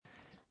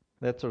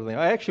that sort of thing.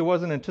 I actually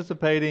wasn't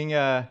anticipating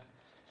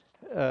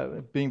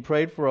being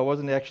prayed for. I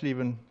wasn't actually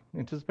even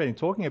anticipating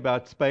talking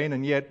about Spain,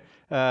 and yet,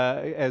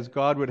 as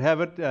God would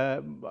have it,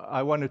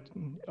 I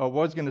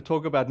was going to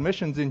talk about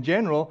missions in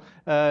general,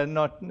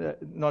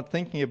 not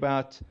thinking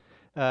about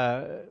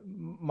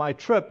my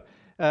trip,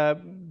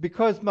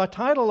 because my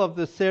title of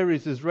this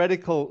series is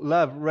Radical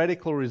Love,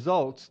 Radical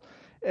Results,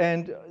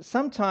 and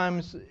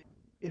sometimes,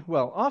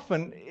 well,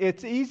 often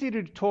it's easy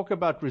to talk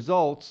about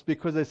results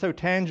because they're so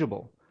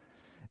tangible.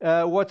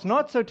 What's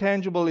not so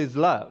tangible is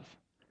love.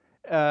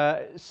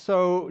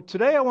 So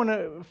today I want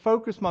to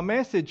focus my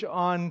message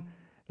on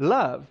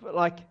love.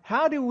 Like,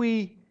 how do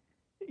we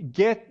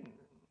get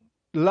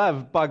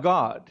loved by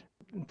God?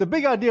 The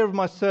big idea of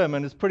my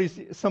sermon is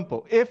pretty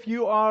simple. If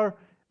you are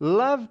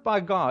loved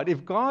by God,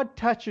 if God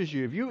touches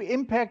you, if you're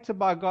impacted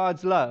by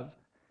God's love,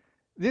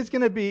 there's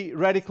going to be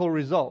radical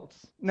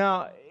results.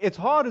 Now, it's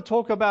hard to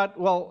talk about,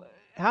 well,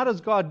 how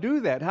does God do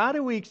that? How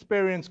do we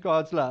experience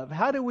God's love?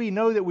 How do we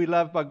know that we're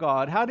loved by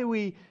God? How do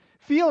we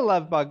feel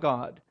loved by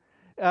God?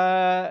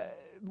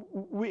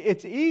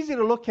 It's easy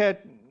to look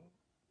at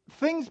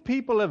things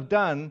people have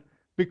done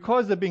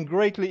because they've been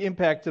greatly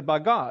impacted by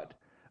God.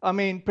 I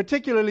mean,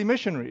 particularly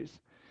missionaries.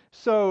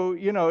 So,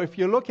 if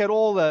you look at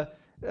all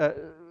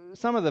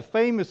some of the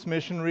famous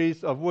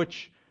missionaries, of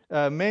which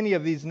many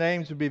of these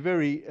names would be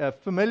very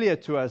familiar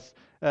to us.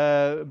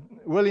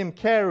 William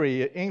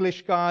Carey, an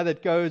English guy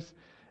that goes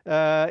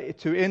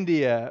to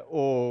India,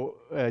 or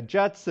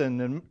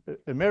Judson, an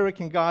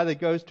American guy that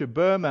goes to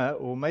Burma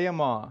or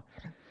Myanmar,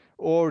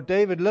 or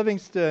David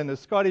Livingstone, a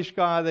Scottish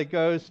guy that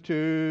goes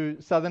to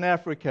Southern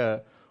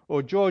Africa,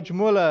 or George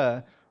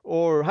Muller,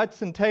 or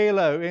Hudson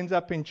Taylor, who ends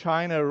up in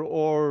China,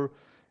 or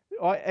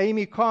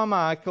Amy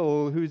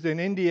Carmichael, who's in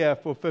India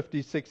for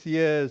 56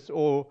 years,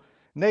 or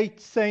Nate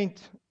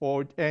Saint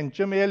and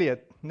Jim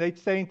Elliot. Nate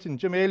Saint and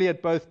Jim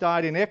Elliot both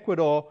died in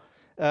Ecuador,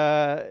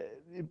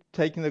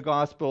 taking the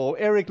gospel. Or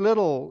Eric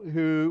Liddell,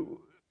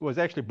 who was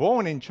actually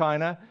born in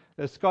China,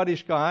 a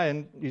Scottish guy,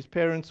 and his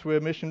parents were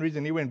missionaries,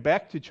 and he went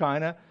back to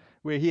China,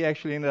 where he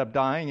actually ended up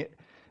dying.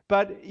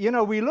 But,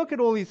 we look at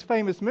all these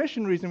famous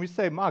missionaries and we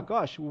say, my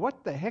gosh,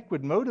 what the heck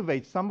would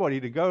motivate somebody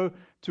to go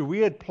to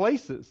weird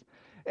places?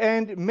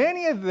 And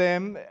many of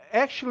them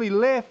actually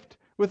left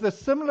with a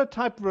similar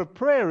type of a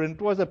prayer, and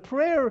it was a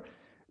prayer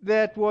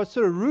that was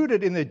sort of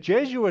rooted in the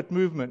Jesuit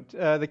movement,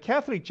 the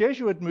Catholic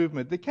Jesuit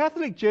movement. The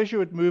Catholic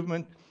Jesuit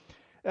movement,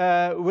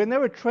 when they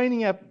were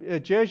training up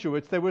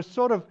Jesuits, they were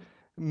sort of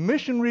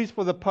missionaries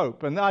for the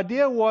Pope. And the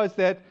idea was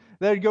that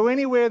they'd go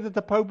anywhere that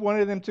the Pope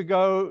wanted them to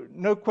go,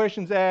 no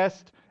questions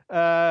asked,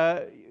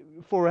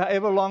 for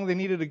however long they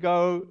needed to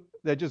go,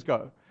 they'd just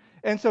go.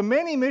 And so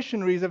many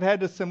missionaries have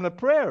had a similar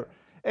prayer.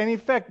 And in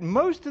fact,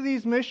 most of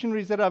these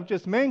missionaries that I've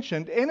just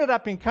mentioned ended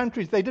up in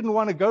countries they didn't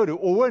want to go to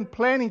or weren't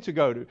planning to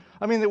go to.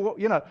 I mean,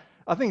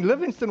 I think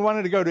Livingstone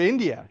wanted to go to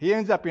India. He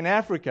ends up in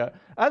Africa.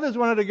 Others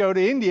wanted to go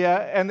to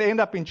India and they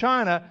end up in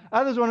China.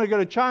 Others wanted to go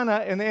to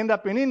China and they end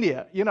up in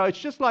India. It's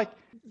just like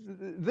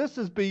this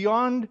is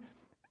beyond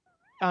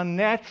our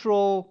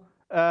natural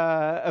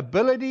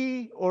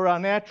ability or our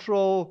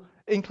natural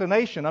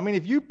inclination. I mean,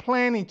 if you're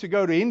planning to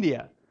go to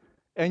India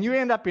and you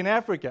end up in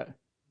Africa,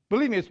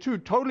 believe me, it's two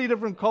totally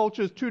different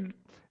cultures. You're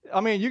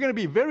going to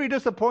be very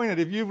disappointed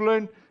if you've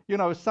learned,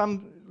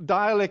 some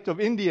dialect of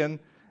Indian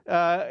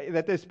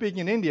that they speak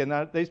in India.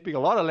 Now, they speak a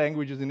lot of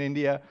languages in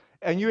India,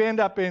 and you end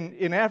up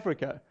in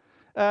Africa.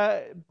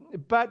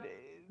 But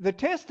the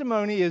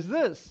testimony is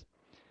this.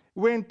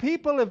 When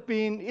people have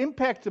been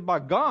impacted by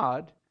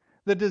God,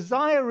 the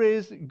desire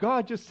is,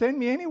 God, just send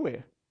me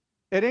anywhere,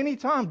 at any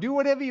time. Do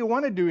whatever you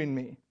want to do in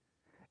me.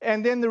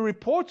 And then the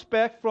reports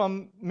back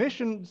from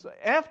missions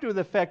after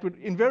the fact would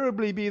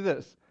invariably be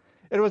this.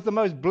 It was the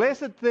most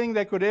blessed thing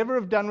they could ever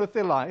have done with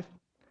their life.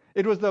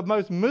 It was the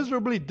most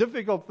miserably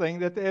difficult thing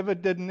that they ever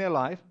did in their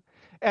life.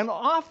 And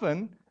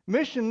often,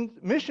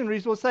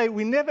 missionaries will say,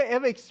 we never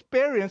ever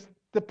experienced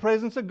the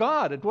presence of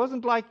God. It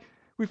wasn't like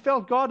we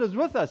felt God was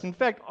with us. In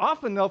fact,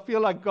 often they'll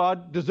feel like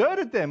God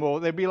deserted them,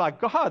 or they'll be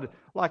like, God,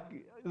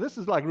 this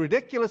is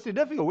ridiculously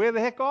difficult. Where the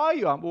heck are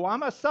you? Why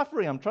am I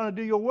suffering? I'm trying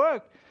to do your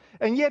work.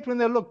 And yet, when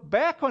they look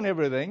back on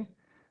everything,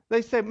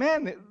 they say,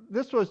 man,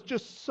 this was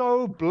just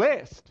so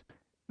blessed.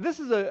 This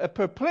is a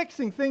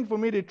perplexing thing for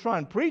me to try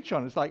and preach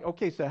on. It's like,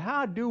 okay, so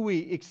how do we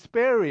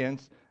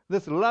experience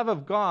this love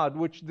of God,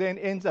 which then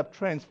ends up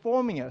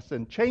transforming us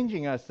and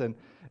changing us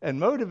and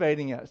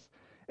motivating us?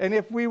 And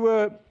if we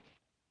were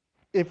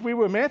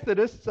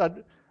Methodists,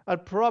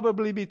 I'd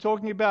probably be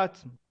talking about,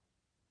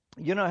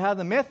 how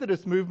the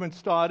Methodist movement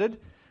started,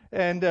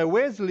 and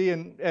Wesley,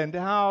 and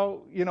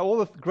how, all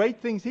the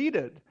great things he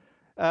did.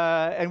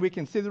 And we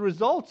can see the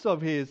results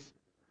of his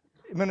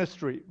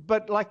ministry.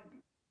 But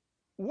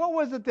what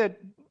was it that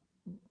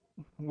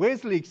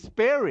Wesley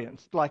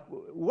experienced?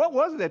 What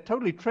was it that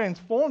totally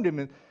transformed him,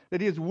 and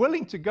that he was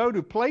willing to go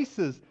to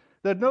places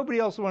that nobody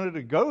else wanted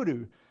to go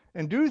to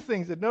and do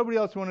things that nobody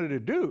else wanted to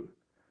do?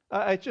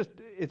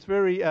 It's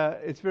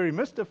very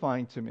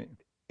mystifying to me.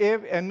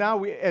 And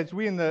now as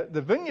we in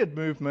the Vineyard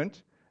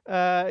movement,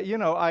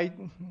 I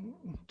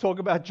talk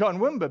about John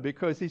Wimber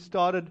because he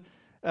started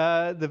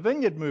the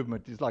Vineyard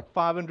movement. There's like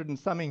 500 and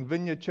something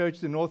Vineyard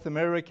churches in North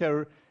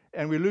America,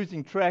 and we're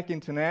losing track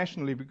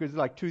internationally because it's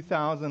like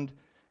 2,000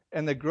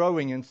 and they're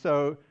growing. And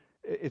so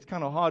it's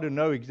kind of hard to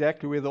know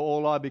exactly where they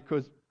all are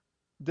because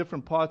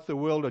different parts of the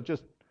world are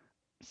just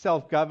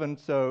self-governed.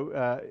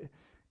 So,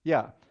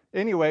 yeah.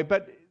 Anyway,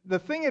 but the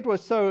thing that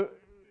was so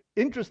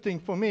interesting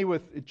for me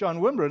with John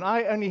Wimber, and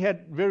I only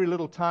had very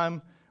little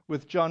time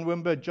with John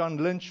Wimber. John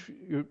Lynch,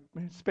 you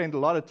spent a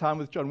lot of time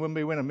with John Wimber.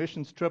 We went on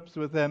missions trips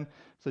with him.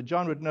 So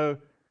John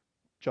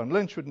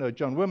Lynch would know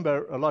John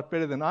Wimber a lot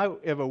better than I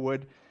ever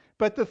would.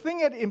 But the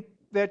thing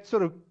that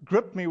sort of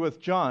gripped me with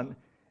John,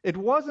 it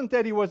wasn't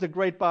that he was a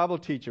great Bible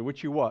teacher,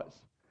 which he was.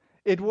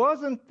 It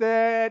wasn't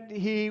that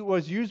he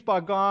was used by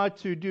God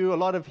to do a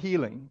lot of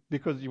healing,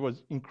 because he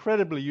was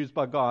incredibly used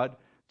by God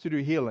to do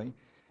healing.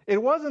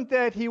 It wasn't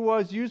that he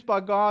was used by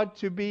God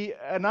to be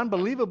an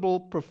unbelievable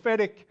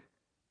prophetic,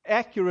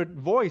 accurate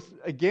voice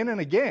again and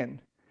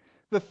again.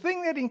 The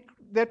thing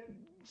that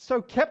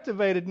so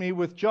captivated me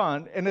with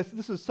John, and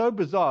this is so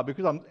bizarre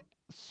because I'm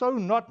so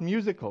not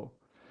musical,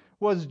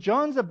 was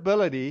John's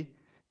ability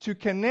to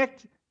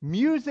connect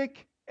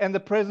music and the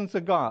presence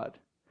of God.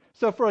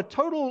 So for a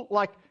total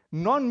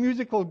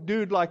non-musical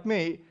dude like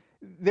me,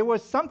 there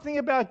was something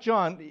about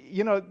John.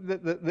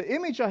 The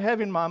image I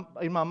have in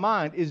my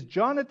mind is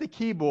John at the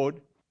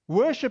keyboard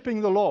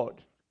worshiping the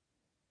Lord,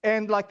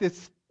 and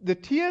the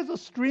tears are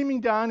streaming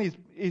down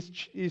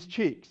his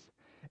cheeks.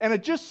 And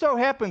it just so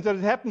happens that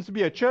it happens to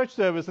be a church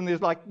service, and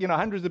there's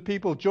hundreds of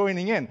people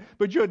joining in.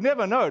 But you'd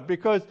never know it,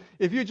 because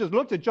if you just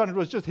looked at John, it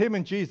was just him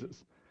and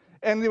Jesus.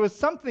 And there was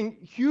something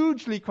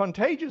hugely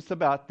contagious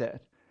about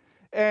that.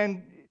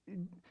 And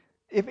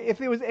if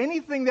there was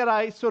anything that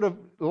I sort of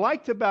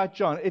liked about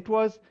John, it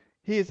was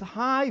his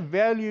high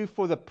value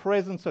for the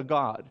presence of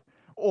God.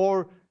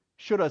 Or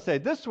should I say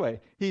it this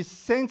way, his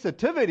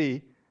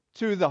sensitivity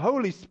to the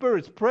Holy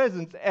Spirit's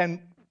presence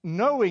and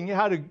knowing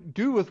how to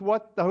do with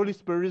what the Holy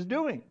Spirit is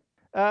doing.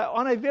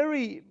 On a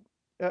very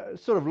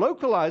sort of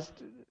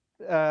localized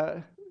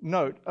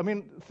note,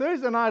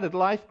 Thursday night at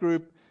Life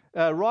Group,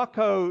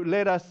 Rocco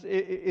led us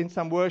in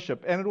some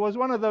worship, and it was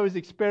one of those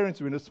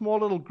experiences in a small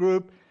little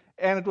group,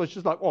 and it was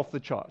just off the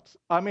charts.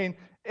 And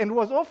it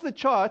was off the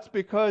charts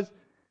because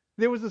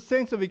there was a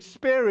sense of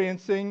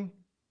experiencing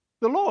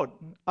the Lord.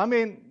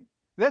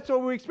 That's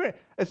what we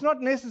experienced. It's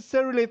not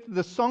necessarily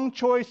the song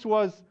choice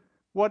was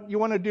what you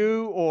want to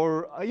do,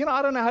 or, I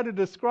don't know how to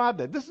describe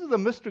that. This is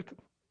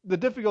the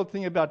difficult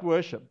thing about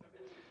worship.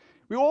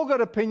 We all got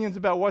opinions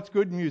about what's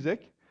good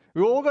music.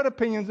 We all got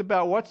opinions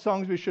about what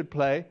songs we should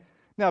play.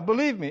 Now,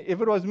 believe me,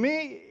 if it was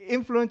me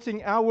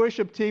influencing our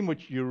worship team,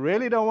 which you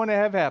really don't want to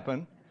have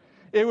happen,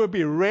 it would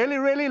be really,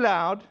 really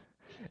loud,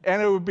 and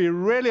it would be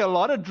really a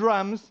lot of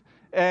drums,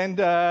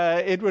 and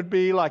it would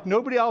be like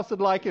nobody else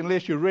would like it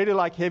unless you really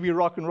like heavy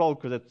rock and roll,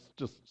 because it's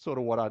just sort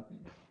of what I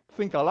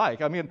think I like.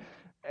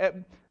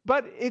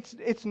 But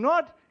it's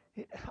not.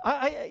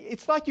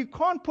 It's like you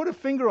can't put a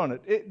finger on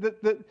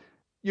it.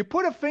 You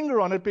put a finger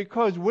on it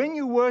because when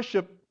you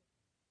worship,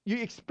 you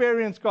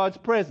experience God's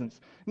presence.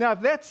 Now,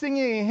 if that's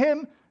singing a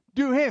hymn,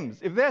 do hymns.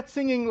 If that's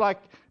singing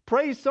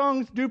praise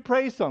songs, do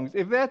praise songs.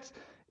 If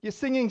you're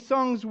singing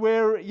songs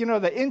where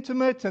they're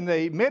intimate and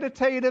they're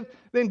meditative,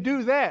 then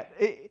do that.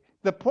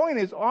 The point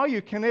is, are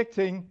you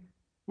connecting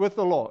with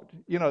the Lord?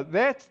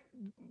 That's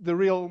the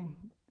real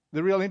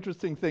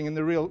interesting thing and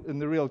the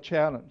real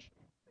challenge.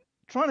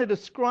 Trying to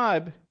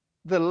describe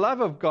the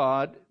love of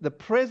God, the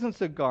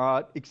presence of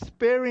God,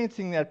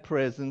 experiencing that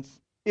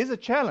presence is a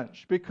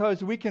challenge,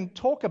 because we can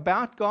talk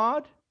about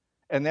God,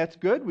 and that's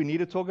good. We need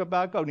to talk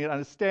about God. We need to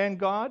understand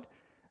God.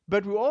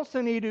 But we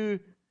also need to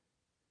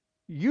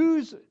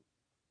use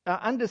our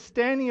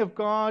understanding of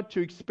God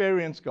to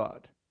experience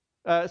God.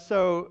 I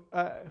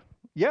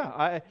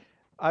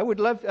would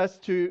love us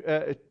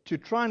to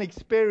try and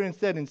experience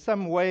that in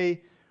some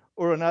way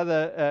or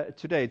another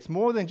today. It's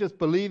more than just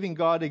believing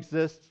God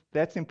exists.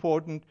 That's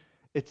important.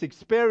 It's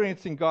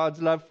experiencing God's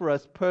love for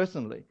us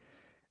personally.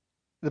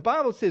 The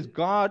Bible says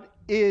God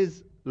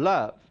is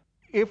love.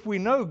 If we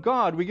know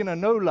God, we're going to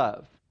know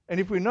love. And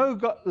if we know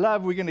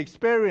love, we're going to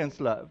experience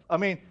love.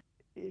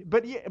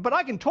 But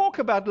I can talk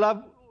about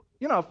love,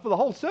 for the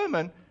whole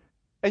sermon,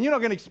 and you're not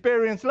going to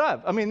experience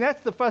love.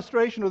 That's the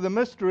frustration or the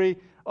mystery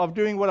of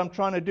doing what I'm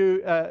trying to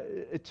do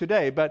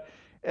today. But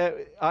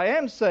I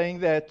am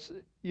saying that,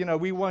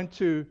 we want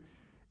to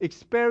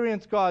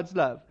experience God's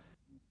love.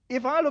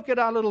 If I look at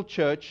our little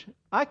church,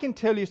 I can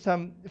tell you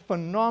some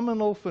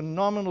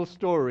phenomenal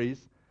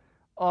stories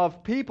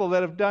of people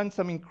that have done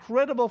some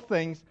incredible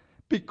things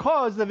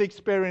because they've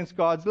experienced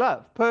God's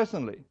love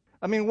personally.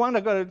 One,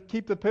 I've got to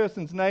keep the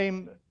person's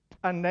name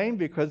unnamed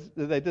because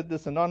they did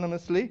this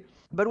anonymously.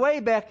 But way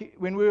back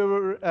when we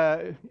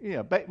were,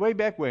 way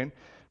back when,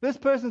 this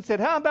person said,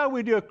 how about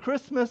we do a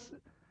Christmas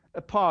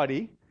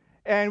party,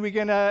 and we're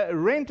going to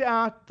rent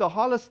out the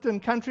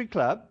Holliston Country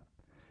Club.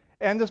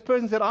 And this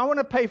person said, I want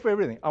to pay for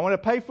everything. I want to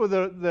pay for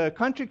the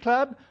country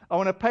club. I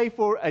want to pay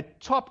for a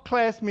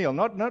top-class meal,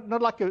 not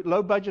like a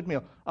low-budget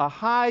meal, a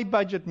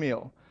high-budget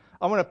meal.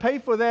 I want to pay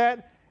for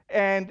that,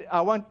 and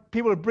I want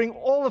people to bring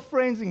all the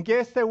friends and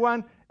guests they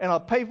want, and I'll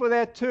pay for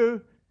that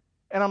too.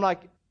 And I'm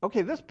like,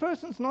 okay, this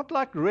person's not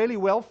like really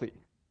wealthy.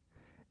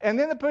 And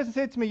then the person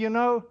said to me,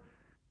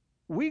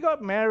 we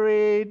got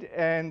married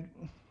and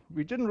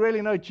we didn't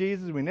really know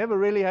Jesus. We never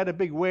really had a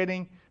big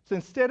wedding. So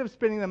instead of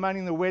spending the money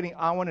in the wedding,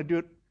 I want to do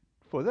it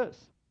for this.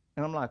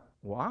 And I'm like,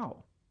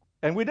 wow.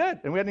 And we did.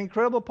 And we had an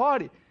incredible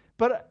party.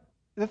 But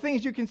the thing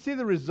is, you can see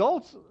the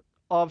results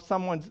of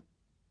someone's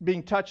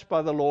being touched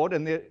by the Lord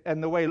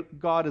and the way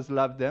God has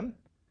loved them.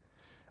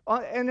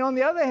 And on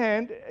the other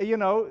hand,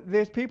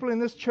 there's people in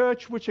this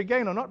church which,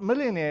 again, are not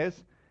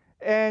millionaires,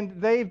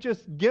 and they've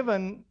just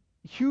given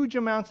huge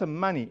amounts of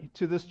money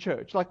to this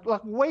church, like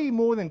way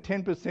more than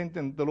 10%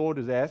 than the Lord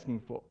is asking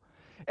for.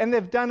 And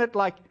they've done it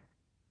like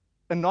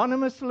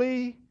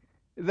anonymously.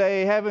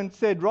 They haven't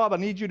said, Rob, I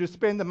need you to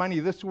spend the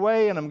money this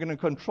way, and I'm going to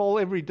control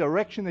every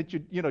direction that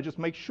just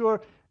make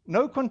sure.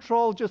 No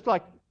control, just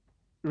like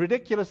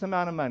ridiculous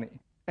amount of money.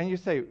 And you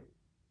say,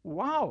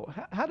 wow,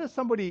 how does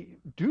somebody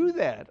do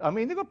that? I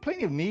mean, they've got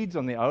plenty of needs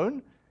on their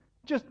own.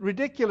 Just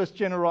ridiculous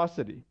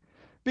generosity.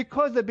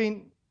 Because they've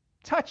been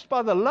touched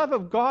by the love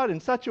of God in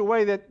such a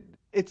way that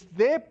it's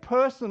their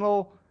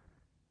personal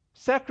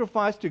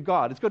sacrifice to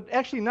God. It's got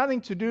actually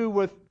nothing to do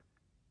with,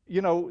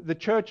 the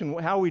church and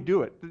how we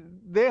do it.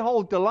 Their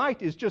whole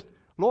delight is just,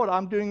 Lord,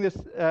 I'm doing this,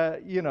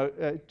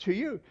 to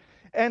you.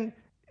 And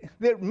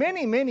there are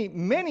many, many,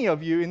 many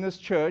of you in this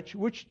church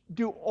which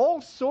do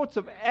all sorts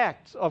of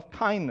acts of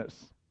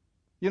kindness.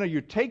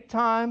 You take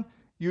time,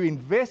 you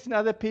invest in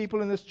other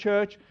people in this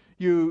church,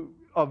 you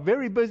are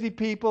very busy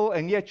people,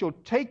 and yet you'll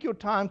take your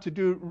time to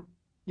do,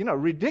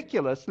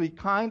 ridiculously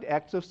kind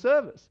acts of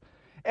service.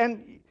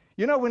 And,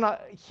 when I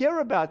hear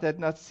about that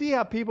and I see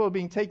how people are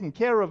being taken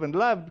care of and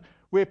loved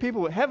where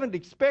people haven't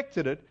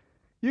expected it,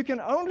 you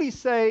can only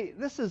say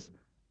this is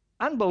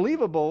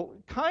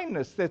unbelievable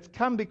kindness that's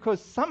come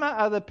because somehow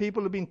other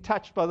people have been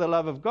touched by the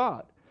love of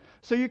God.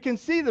 So you can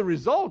see the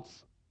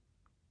results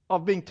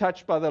of being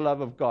touched by the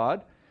love of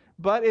God,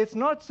 but it's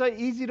not so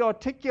easy to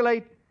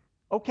articulate,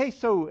 okay,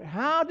 so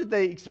how did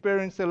they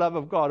experience the love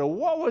of God? Or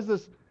what was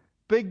this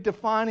big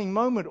defining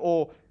moment?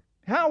 Or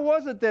how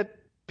was it that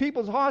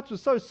people's hearts were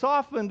so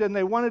softened and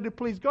they wanted to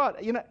please God?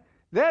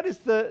 That is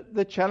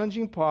the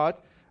challenging part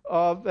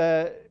of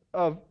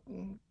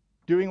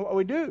doing what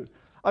we do.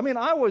 I mean,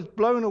 I was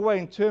blown away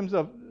in terms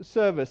of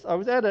service. I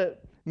was at a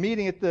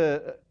meeting at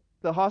the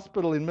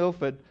hospital in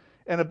Milford,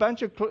 and a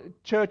bunch of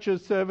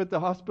churches serve at the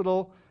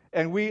hospital,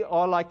 and we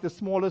are like the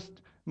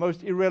smallest,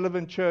 most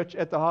irrelevant church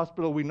at the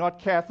hospital. We're not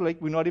Catholic.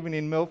 We're not even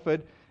in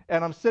Milford.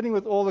 And I'm sitting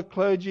with all the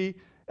clergy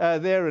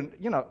there, and,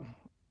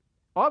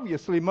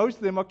 obviously most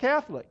of them are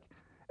Catholic.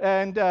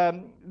 And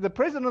the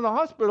president of the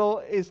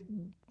hospital is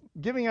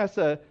giving us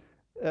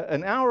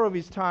an hour of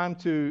his time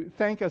to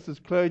thank us as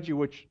clergy,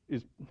 which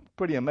is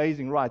pretty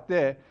amazing right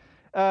there.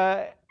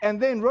 And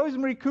then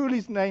Rosemary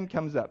Cooley's name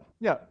comes up.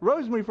 Yeah,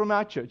 Rosemary from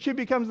our church. She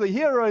becomes the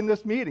hero in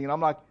this meeting. And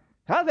I'm like,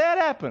 how'd that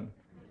happen?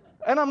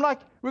 And I'm like,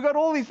 we've got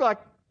all these like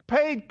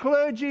paid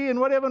clergy and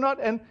whatever not.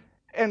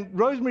 And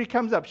Rosemary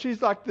comes up.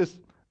 She's like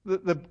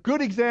the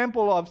good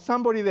example of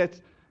somebody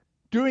that's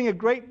doing a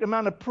great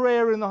amount of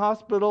prayer in the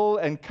hospital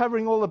and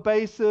covering all the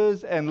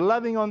bases and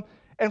loving on.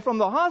 And from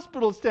the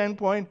hospital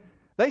standpoint,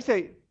 they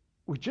say,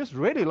 we just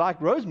really like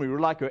Rosemary. We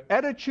like her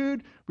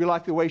attitude. We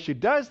like the way she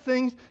does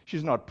things.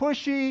 She's not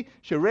pushy.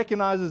 She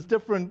recognizes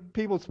different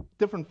people's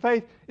different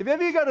faith. If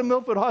ever you go to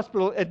Milford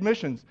Hospital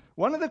admissions,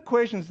 one of the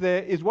questions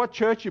there is what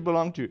church you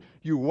belong to.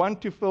 You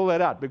want to fill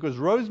that out because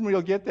Rosemary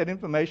will get that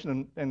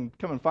information and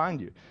come and find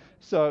you.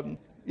 So,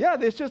 yeah,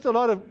 there's just a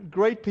lot of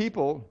great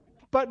people.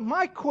 But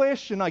my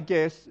question, I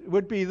guess,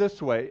 would be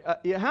this way.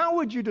 How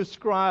would you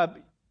describe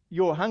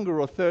your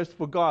hunger or thirst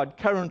for God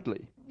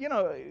currently?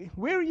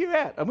 Where are you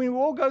at? I mean, we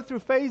all go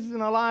through phases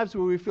in our lives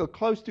where we feel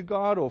close to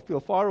God or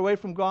feel far away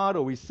from God,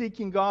 or we're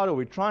seeking God, or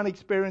we're trying to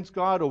experience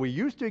God, or we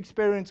used to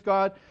experience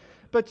God.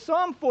 But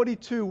Psalm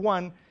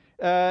 42:1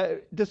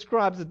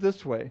 describes it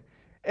this way.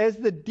 As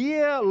the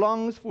deer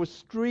longs for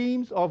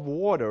streams of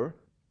water,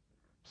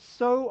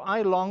 so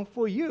I long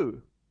for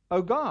you,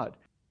 O God.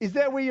 Is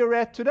that where you're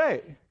at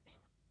today?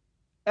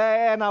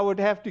 And I would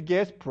have to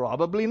guess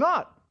probably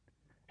not.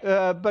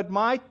 But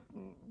my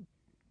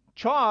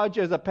charge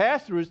as a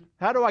pastor is,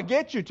 how do I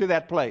get you to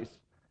that place?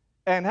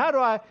 And how do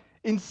I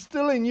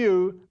instill in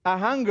you a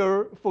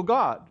hunger for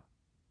God?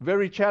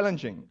 Very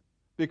challenging,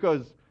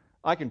 because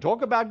I can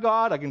talk about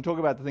God, I can talk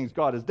about the things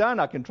God has done,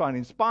 I can try and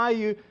inspire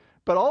you,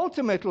 but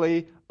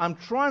ultimately I'm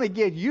trying to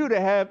get you to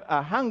have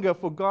a hunger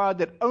for God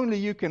that only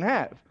you can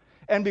have.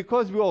 And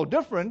because we're all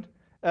different,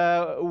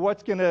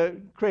 what's going to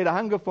create a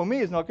hunger for me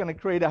is not going to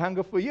create a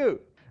hunger for you.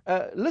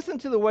 Listen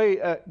to the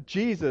way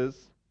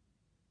Jesus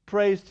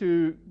prays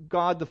to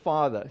God the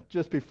Father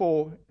just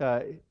before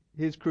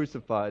he's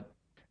crucified.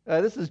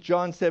 This is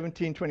John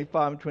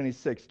 17:25 and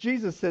 26.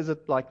 Jesus says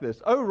it like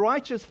this. "O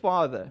righteous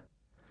Father,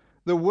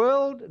 the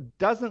world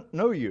doesn't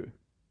know you,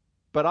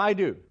 but I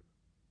do."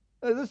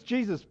 This is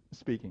Jesus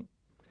speaking.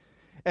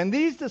 "And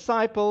these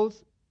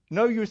disciples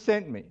know you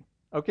sent me.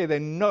 Okay, they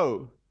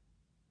know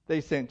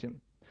they sent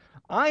him.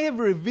 I have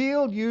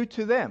revealed you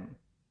to them.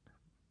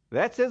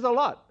 That says a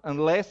lot.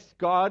 Unless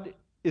God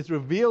is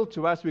revealed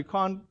to us, we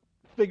can't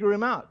figure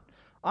him out.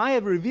 I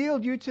have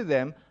revealed you to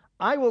them.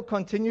 I will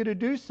continue to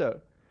do so.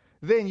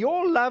 Then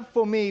your love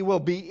for me will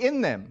be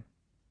in them,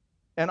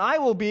 and I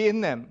will be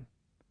in them.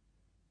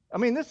 I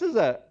mean, this is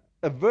a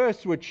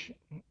verse which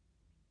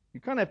you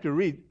kind of have to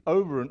read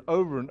over and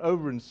over and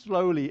over and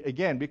slowly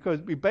again,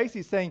 because we're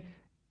basically saying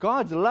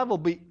God's love will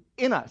be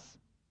in us,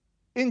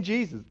 in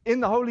Jesus, in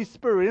the Holy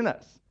Spirit in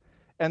us.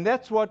 And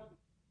that's what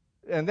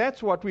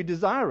we're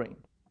desiring.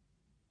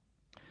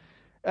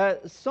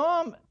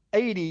 Psalm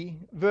 80,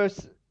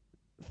 verse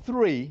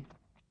 3,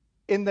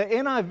 in the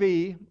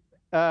NIV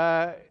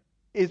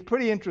is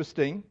pretty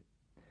interesting.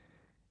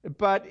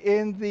 But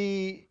in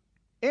the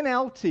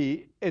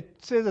NLT, it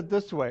says it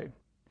this way.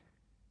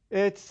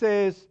 It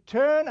says,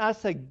 turn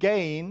us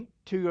again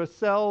to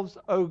yourselves,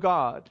 O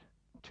God.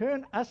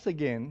 Turn us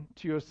again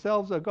to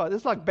yourselves, O God.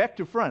 It's like back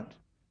to front.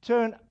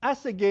 Turn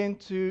us again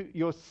to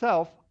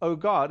yourself, O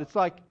God. It's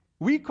like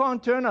we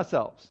can't turn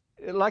ourselves.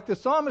 Like the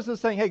psalmist is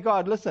saying, hey,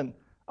 God, listen,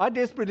 I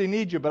desperately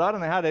need you, but I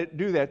don't know how to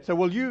do that. So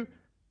will you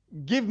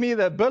give me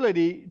the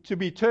ability to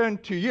be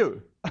turned to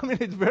you? I mean,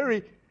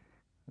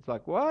 it's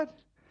like, what?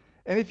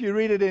 And if you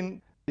read it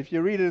in the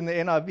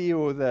NIV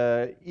or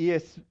the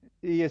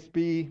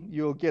ESB,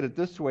 you'll get it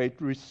this way.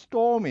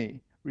 Restore me.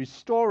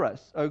 Restore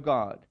us, O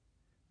God.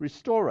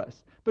 Restore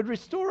us. But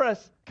restore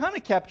us kind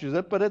of captures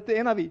it, but at the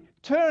NIV,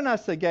 turn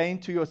us again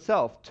to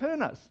yourself.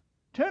 Turn us.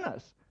 Turn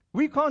us.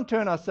 We can't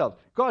turn ourselves.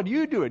 God,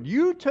 you do it.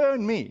 You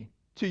turn me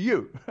to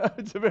you.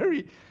 It's a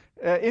very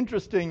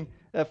interesting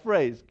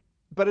phrase,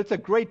 but it's a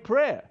great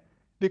prayer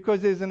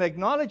because there's an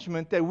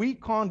acknowledgement that we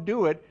can't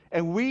do it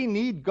and we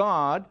need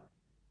God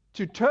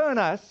to turn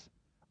us,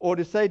 or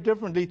to say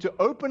differently, to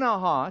open our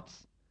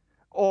hearts,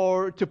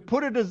 or to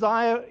put a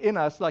desire in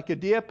us like a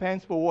deer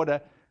pants for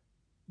water.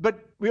 But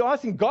we're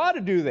asking God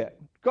to do that.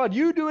 God,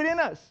 you do it in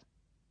us.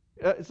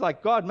 It's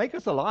like, God, make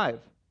us alive.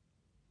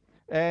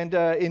 And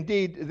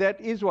indeed, that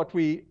is what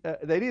we're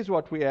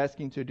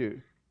asking to do.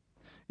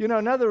 You know,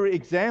 another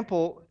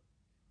example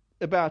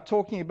about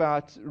talking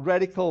about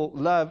radical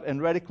love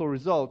and radical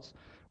results,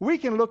 we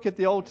can look at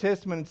the Old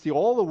Testament and see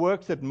all the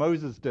works that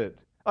Moses did.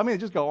 I mean,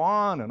 just go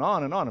on and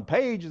on and on, and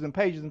pages and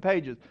pages and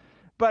pages.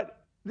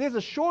 But there's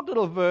a short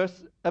little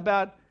verse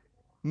about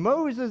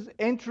Moses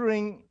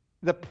entering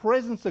the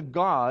presence of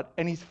God,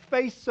 and his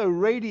face so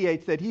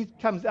radiates that he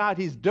comes out,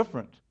 he's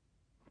different.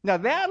 Now,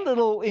 that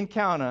little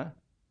encounter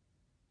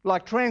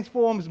like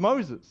transforms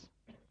Moses.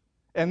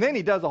 And then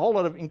he does a whole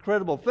lot of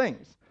incredible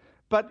things.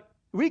 But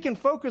we can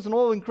focus on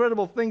all the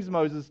incredible things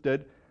Moses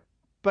did,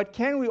 but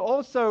can we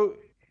also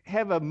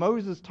have a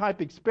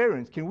Moses-type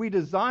experience? Can we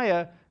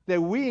desire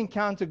that we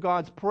encounter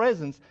God's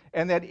presence,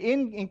 and that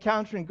in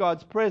encountering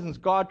God's presence,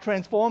 God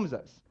transforms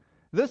us?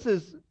 This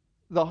is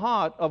the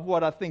heart of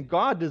what I think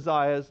God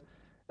desires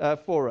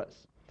for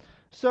us.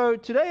 So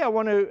today I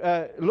want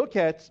to look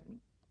at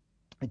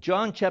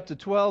John chapter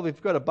 12. If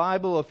you've got a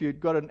Bible, or if you've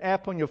got an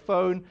app on your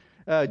phone,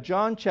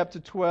 John chapter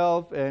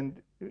 12,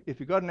 and if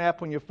you've got an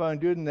app on your phone,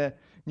 do it in the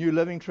New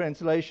Living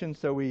Translation,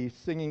 so we're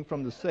singing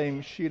from the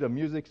same sheet of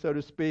music, so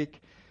to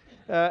speak.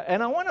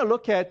 And I want to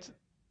look at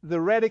the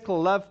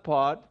radical love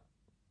part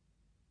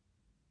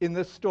in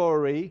this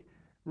story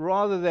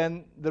rather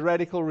than the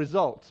radical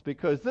results,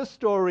 because this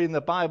story in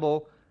the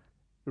Bible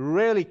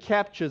really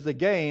captures,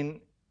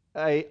 again,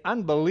 an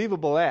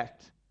unbelievable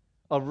act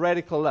of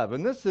radical love.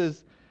 And this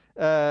is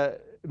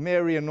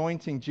Mary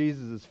anointing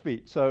Jesus'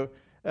 feet. So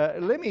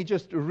let me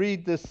just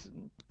read this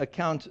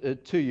account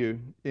to you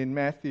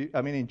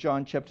in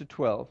John chapter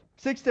 12.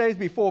 6 days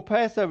before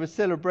Passover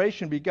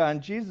celebration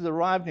began, Jesus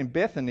arrived in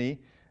Bethany,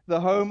 the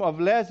home of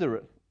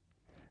Lazarus,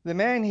 the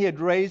man he had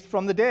raised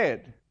from the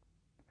dead.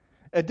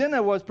 A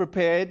dinner was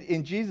prepared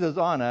in Jesus'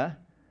 honor.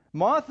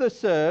 Martha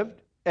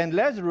served, and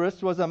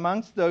Lazarus was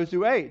amongst those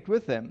who ate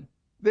with him.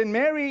 Then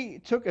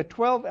Mary took a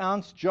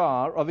 12-ounce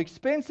jar of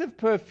expensive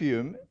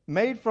perfume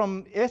made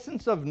from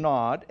essence of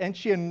nard, and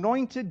she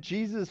anointed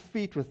Jesus'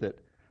 feet with it,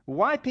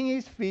 wiping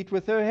his feet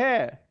with her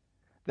hair.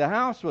 The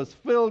house was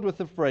filled with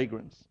the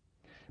fragrance.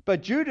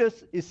 But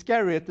Judas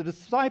Iscariot, the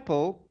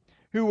disciple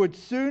who would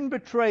soon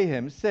betray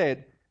him,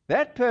 said,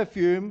 "That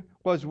perfume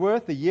was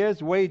worth a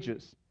year's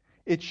wages.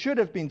 It should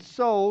have been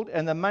sold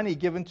and the money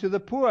given to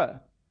the poor."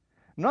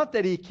 Not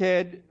that he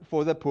cared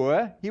for the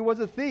poor, he was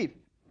a thief.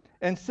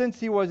 And since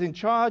he was in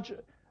charge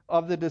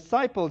of the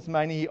disciples'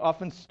 money, he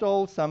often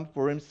stole some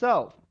for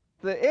himself.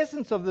 The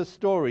essence of this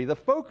story, the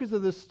focus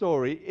of this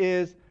story,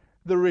 is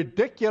the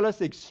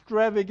ridiculous,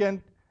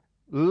 extravagant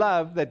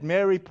love that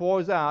Mary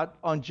pours out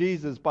on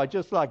Jesus by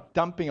just like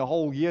dumping a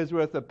whole year's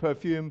worth of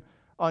perfume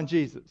on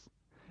Jesus.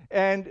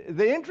 And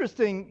the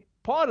interesting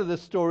part of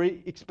this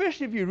story,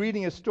 especially if you're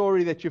reading a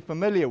story that you're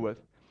familiar with,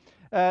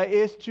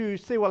 is to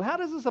say, well, how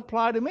does this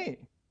apply to me?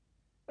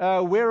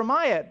 Where am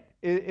I at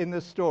in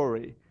this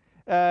story?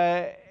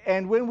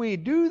 And when we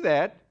do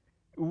that,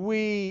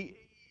 we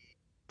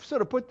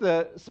sort of put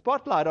the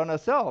spotlight on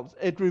ourselves.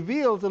 It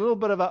reveals a little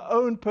bit of our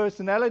own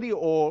personality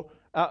or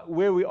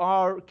where we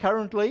are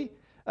currently.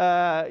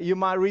 You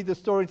might read the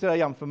story and say,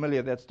 yeah, I'm familiar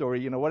with that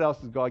story. What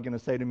else is God going to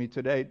say to me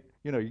today?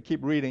 You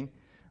keep reading.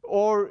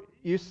 Or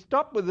you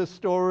stop with the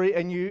story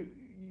and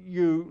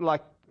you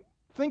like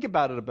think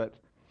about it a bit.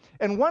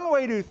 And one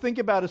way to think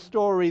about a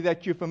story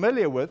that you're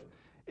familiar with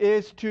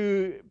is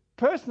to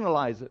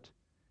personalize it.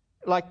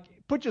 Like,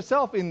 put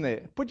yourself in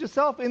there. Put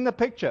yourself in the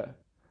picture.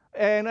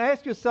 And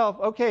ask yourself,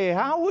 okay,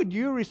 how would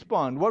you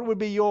respond? What would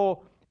be your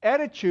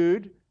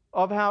attitude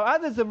of how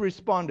others have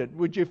responded?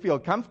 Would you feel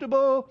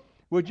comfortable?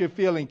 Would you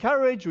feel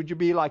encouraged? Would you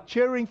be like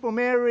cheering for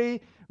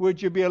Mary? Would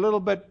you be a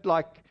little bit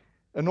like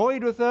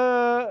annoyed with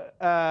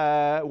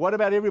her? What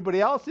about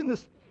everybody else in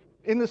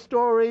the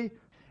story?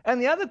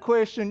 And the other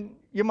question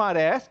you might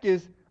ask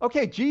is,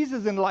 okay,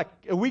 Jesus in like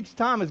a week's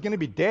time is going to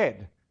be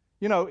dead.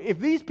 If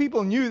these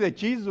people knew that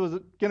Jesus was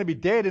going to be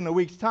dead in a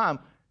week's time,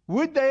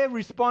 would they have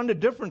responded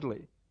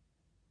differently?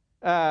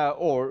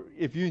 Or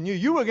if you knew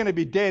you were going to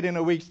be dead in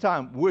a week's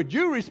time, would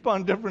you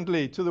respond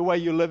differently to the way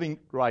you're living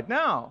right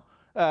now?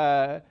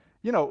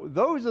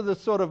 Those are the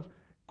sort of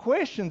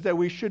questions that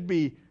we should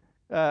be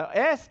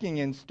asking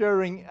and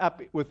stirring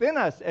up within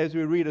us as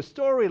we read a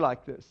story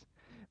like this.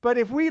 But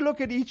if we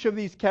look at each of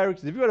these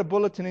characters, if you've got a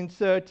bulletin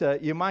insert,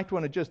 you might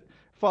want to just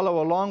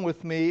follow along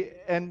with me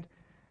and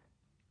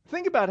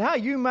think about how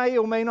you may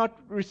or may not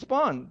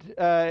respond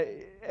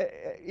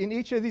in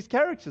each of these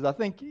characters. I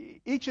think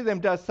each of them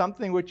does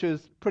something which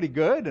is pretty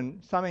good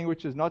and something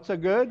which is not so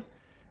good.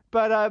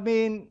 But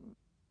think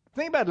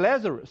about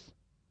Lazarus,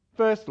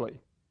 firstly.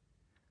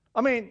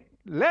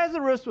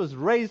 Lazarus was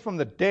raised from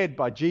the dead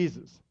by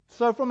Jesus.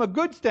 So from a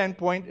good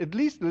standpoint, at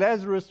least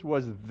Lazarus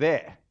was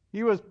there.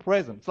 He was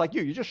present. It's like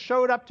you just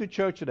showed up to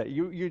church today.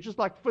 You just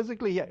like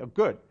physically here.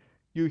 Good.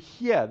 You're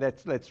here.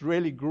 That's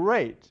really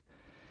great.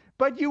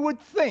 But you would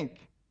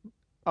think,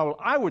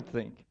 I would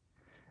think,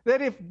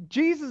 that if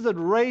Jesus had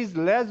raised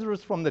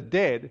Lazarus from the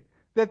dead,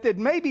 that there'd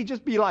maybe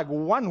just be like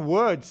one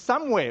word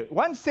somewhere,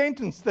 one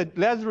sentence that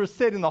Lazarus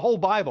said in the whole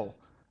Bible.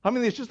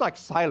 There's just like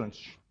silence.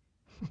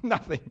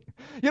 Nothing.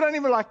 You don't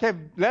even like have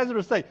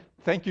Lazarus say,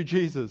 thank you,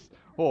 Jesus,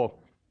 or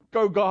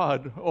go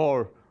God,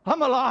 or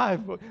I'm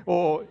alive,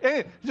 or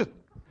just,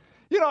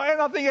 and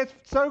I think it's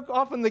so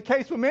often the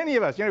case for many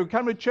of us. We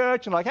come to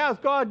church and like, how's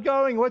God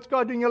going? What's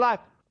God doing in your life?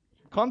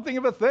 Can't think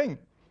of a thing.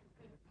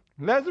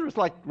 Lazarus,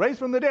 like, raised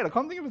from the dead. I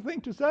can't think of a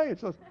thing to say.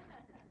 It's just,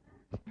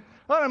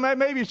 I don't know,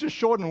 maybe it's just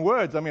shortened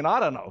words. I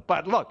don't know.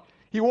 But look,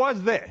 he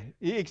was there.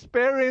 He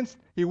experienced,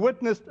 he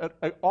witnessed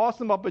an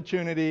awesome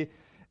opportunity.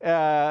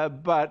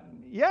 But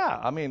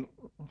yeah,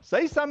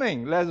 say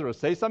something, Lazarus.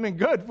 Say something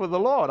good for the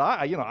Lord.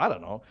 I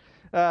don't know.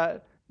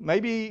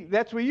 Maybe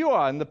that's where you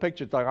are in the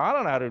picture. It's like, I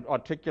don't know how to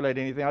articulate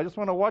anything. I just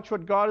want to watch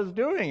what God is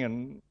doing.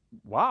 And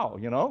wow,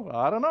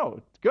 I don't know.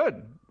 It's good.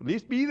 At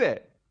least be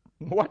there.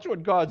 Watch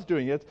what God's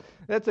doing.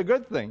 That's a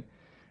good thing.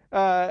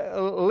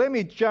 Let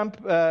me jump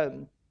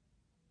to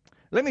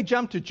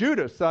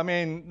Judas.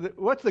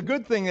 What's the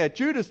good thing that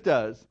Judas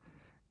does?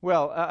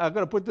 Well, I've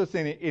got to put this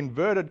in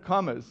inverted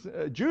commas.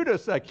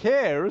 Judas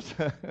cares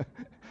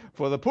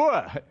for the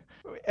poor.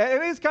 And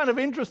it is kind of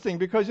interesting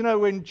because,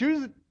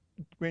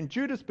 when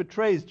Judas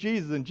betrays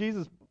Jesus and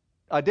Jesus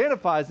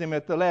identifies him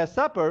at the Last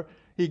Supper,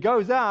 he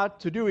goes out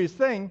to do his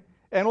thing,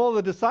 and all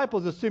the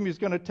disciples assume he's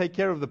going to take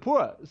care of the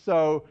poor.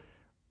 So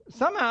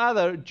somehow or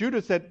other,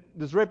 Judas had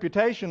this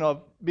reputation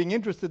of being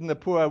interested in the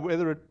poor,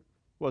 whether it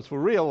was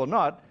for real or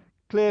not.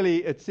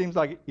 Clearly, it seems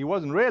like he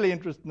wasn't really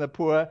interested in the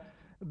poor,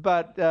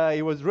 but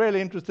he was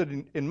really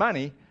interested in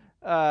money.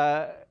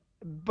 I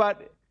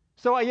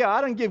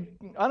don't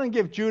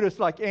give Judas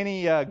like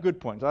any good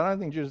points. I don't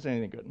think Judas is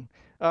anything good.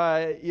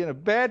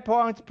 Bad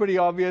points, pretty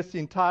obvious.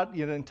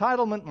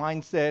 Entitlement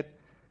mindset.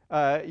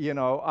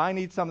 I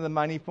need some of the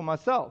money for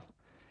myself.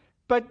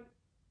 But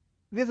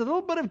there's a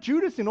little bit of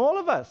Judas in all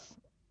of us.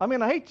 I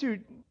hate to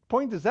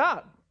point this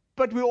out,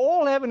 but we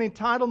all have an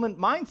entitlement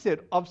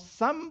mindset of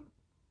some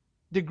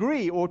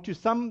degree or to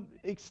some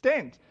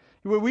extent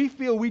where we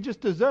feel we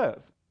just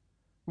deserve.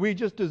 We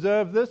just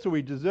deserve this, or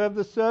we deserve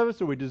this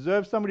service, or we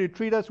deserve somebody to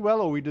treat us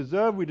well, or we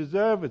deserve,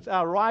 it's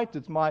our right,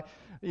 it's my,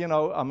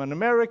 I'm an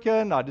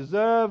American, I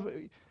deserve.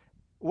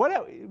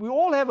 We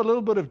all have a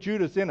little bit of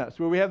Judas in us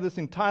where we have this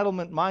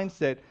entitlement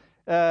mindset.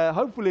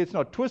 Hopefully it's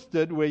not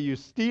twisted where you're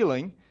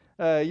stealing.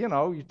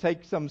 You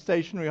take some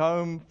stationery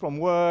home from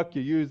work,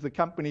 you use the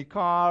company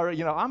car,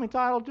 I'm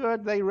entitled to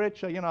it, they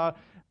rich,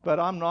 but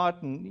I'm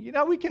not. And,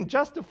 we can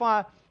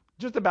justify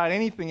just about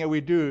anything that we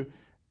do.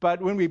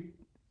 But when we,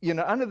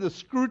 under the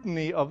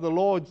scrutiny of the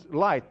Lord's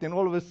light, then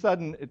all of a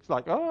sudden it's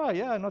like, oh,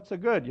 yeah, not so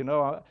good.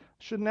 I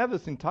shouldn't have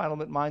this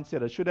entitlement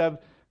mindset. I should have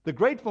the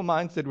grateful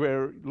mindset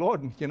where,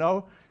 Lord,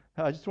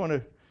 I just want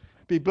to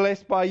be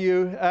blessed by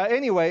you.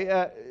 Anyway,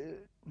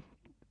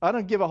 I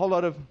don't give a whole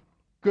lot of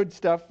good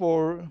stuff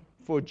for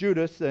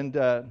Judas,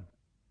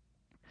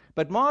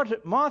 but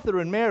Martha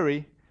and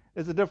Mary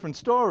is a different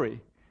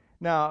story.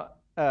 Now,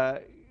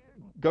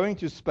 going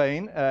to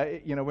Spain,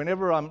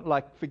 whenever I'm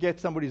like forget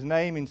somebody's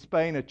name in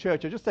Spain at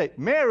church, I just say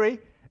Mary,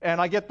 and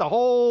I get the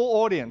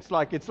whole audience.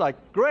 Like it's like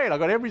great. I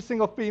got every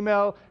single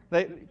female.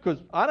 Because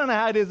I don't know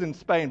how it is in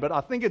Spain, but I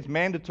think it's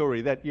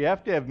mandatory that you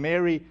have to have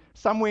Mary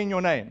somewhere in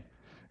your name.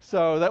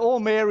 So they all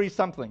Mary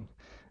something,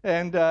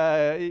 and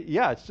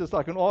it's just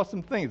like an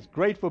awesome thing. It's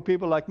great for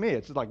people like me.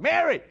 It's just like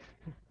Mary,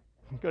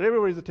 got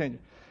everybody's attention.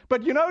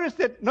 But you notice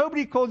that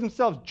nobody calls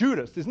themselves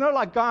Judas. There's no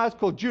like guys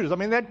called Judas. I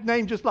mean, that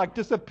name just like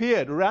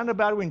disappeared around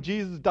about when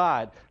Jesus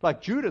died.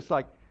 Like Judas,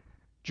 like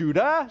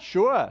Judah,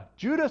 sure.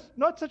 Judas,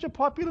 not such a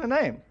popular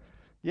name.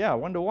 Yeah, I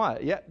wonder why.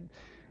 Yeah.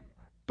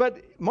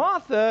 But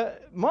Martha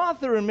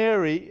and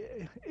Mary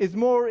is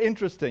more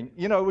interesting.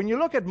 You know, when you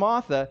look at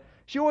Martha,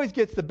 she always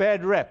gets the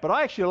bad rap. But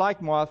I actually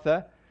like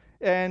Martha.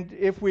 And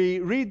if we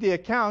read the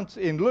accounts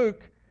in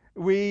Luke,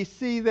 we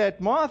see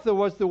that Martha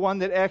was the one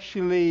that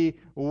actually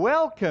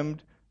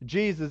welcomed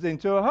Jesus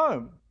into her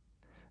home.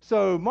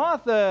 So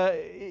Martha,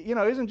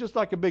 isn't just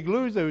like a big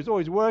loser who's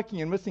always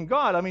working and missing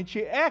God. I mean,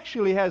 she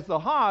actually has the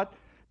heart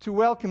to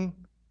welcome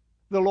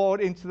the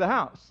Lord into the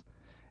house.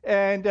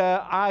 And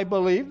I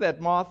believe that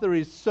Martha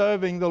is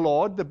serving the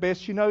Lord the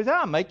best she knows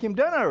how. Make him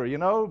dinner,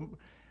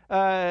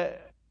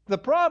 The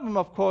problem,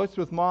 of course,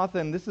 with Martha,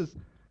 and this is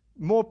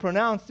more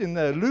pronounced in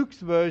the Luke's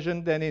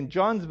version than in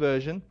John's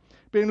version,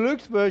 but in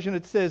Luke's version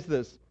it says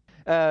this.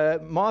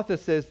 Martha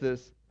says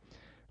this,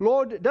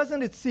 Lord,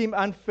 doesn't it seem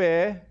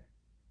unfair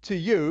to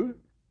you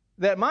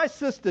that my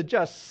sister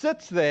just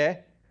sits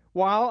there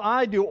while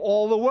I do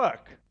all the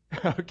work?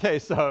 Okay,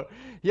 so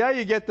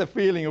you get the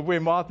feeling of where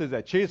Martha's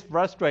at. She's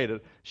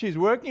frustrated. She's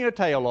working her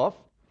tail off,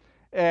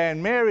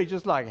 and Mary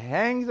just like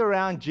hangs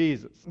around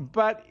Jesus.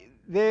 But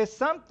there's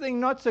something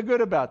not so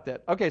good about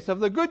that. Okay, so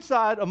the good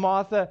side of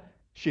Martha,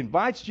 she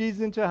invites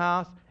Jesus into her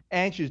house,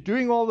 and she's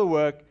doing all the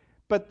work.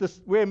 But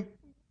where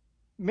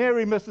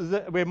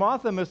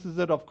Martha misses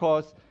it, of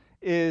course,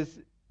 is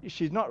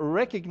she's not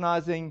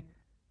recognizing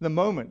the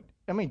moment.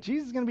 I mean,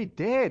 Jesus is going to be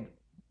dead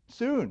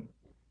soon.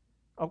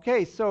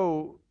 Okay,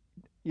 so,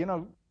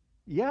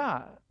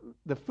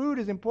 the food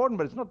is important,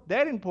 but it's not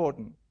that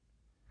important.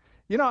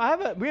 We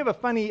have a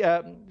funny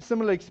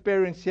similar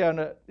experience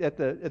here at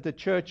the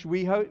church.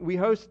 We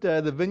host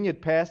the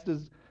Vineyard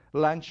Pastors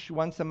lunch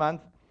once a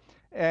month,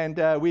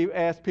 and we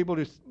ask people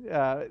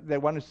they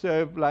want to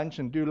serve lunch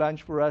and do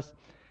lunch for us.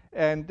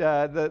 And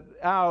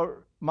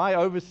my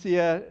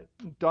overseer,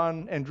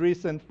 Don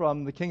Andreessen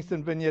from the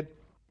Kingston Vineyard,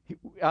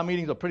 our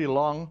meetings are pretty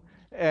long,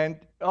 and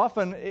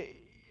often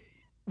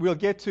we'll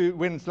get to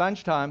when it's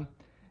lunchtime,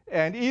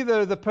 and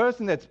either the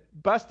person that's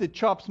busted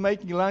chops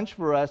making lunch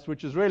for us,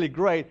 which is really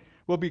great,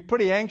 will be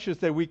pretty anxious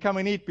that we come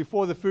and eat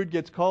before the food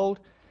gets cold,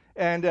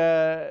 and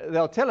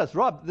they'll tell us,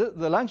 Rob,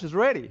 the lunch is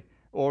ready.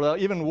 Or they'll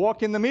even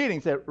walk in the meeting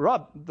and say,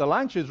 Rob, the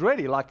lunch is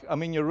ready.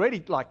 You're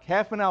ready like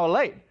half an hour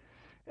late.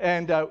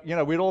 And,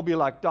 we'd all be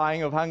like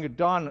dying of hunger.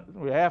 Don,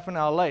 we're half an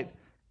hour late.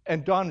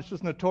 And Don is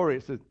just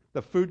notorious.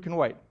 The food can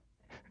wait.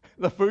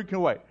 The food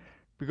can wait.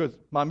 Because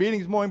my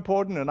meeting's more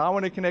important and I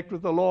want to connect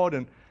with the Lord.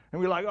 And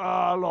we're like,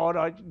 oh,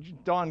 Lord,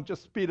 Don,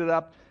 just speed it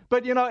up.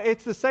 But,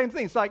 it's the same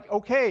thing. It's like,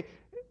 okay,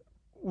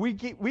 we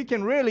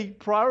can really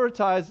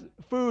prioritize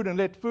food and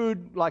let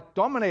food like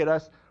dominate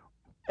us.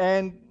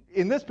 And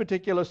in this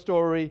particular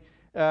story,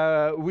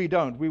 we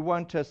don't. We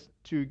want us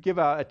to give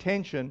our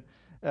attention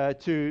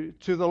to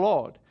the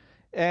Lord.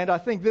 And I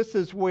think this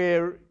is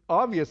where,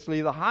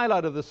 obviously, the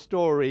highlight of the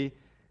story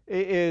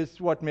is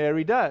what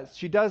Mary does.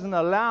 She doesn't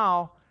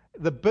allow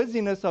the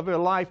busyness of her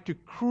life to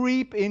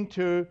creep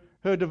into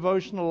her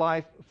devotional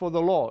life for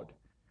the Lord.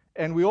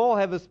 And we all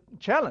have this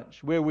challenge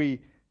where we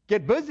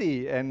get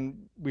busy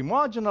and we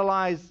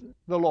marginalize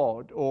the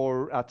Lord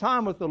or our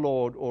time with the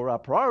Lord or our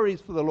priorities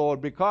for the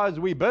Lord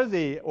because we're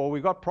busy or we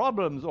got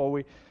problems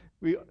or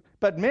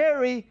But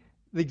Mary,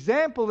 the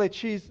example that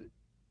she's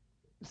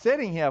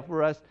setting here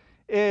for us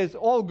is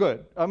all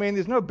good. I mean,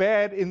 there's no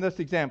bad in this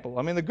example.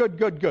 I mean, the good.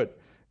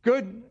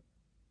 Good,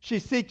 she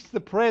seeks the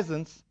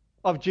presence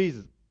of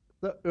Jesus.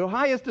 Her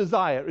highest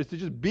desire is to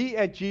just be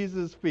at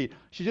Jesus' feet.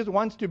 She just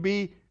wants to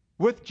be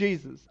with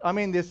Jesus. I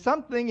mean, there's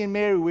something in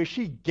Mary where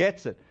she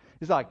gets it.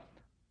 It's like,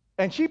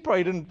 and she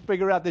probably didn't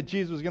figure out that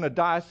Jesus was going to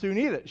die soon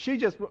either. She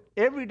just,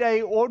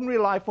 everyday, ordinary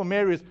life for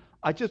Mary is,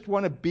 I just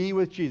want to be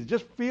with Jesus. It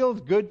just feels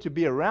good to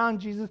be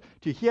around Jesus,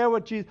 to hear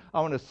what Jesus,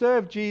 I want to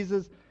serve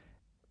Jesus.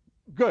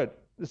 Good.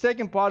 The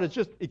second part is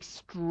just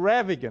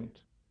extravagant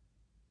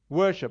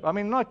worship. I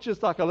mean, not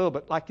just like a little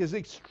bit, like this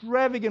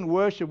extravagant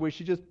worship where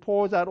she just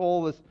pours out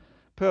all this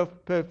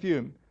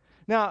perfume.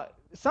 Now,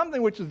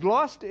 something which is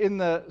lost in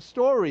the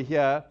story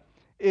here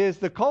is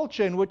the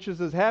culture in which this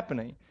is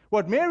happening.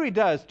 What Mary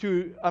does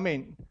to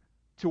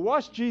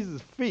wash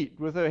Jesus' feet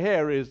with her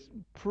hair is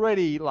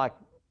pretty like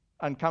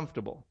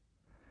uncomfortable.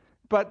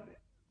 But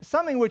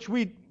something which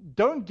we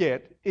don't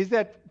get is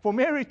that for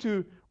Mary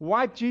to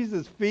wipe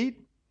Jesus'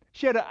 feet,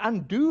 she had to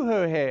undo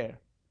her hair.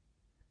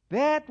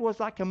 That was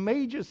like a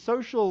major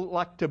social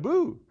like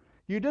taboo.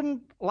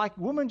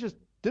 Women just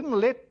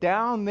didn't let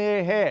down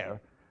their hair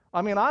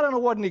I mean, I don't know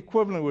what an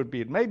equivalent would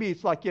be. Maybe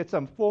it's like you had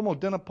some formal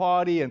dinner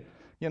party and,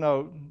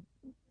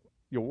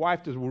 your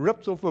wife just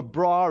rips off her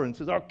bra and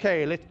says,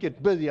 okay, let's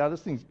get busy.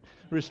 This thing's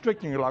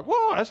restricting. You're like,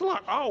 whoa, that's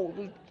like,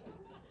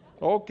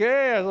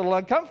 okay, it's a little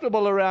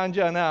uncomfortable around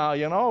you now,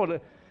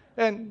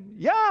 And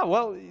yeah,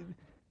 well,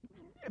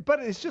 but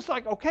it's just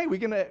like, okay, we're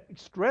going to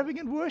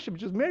extravagant worship.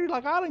 Just Mary,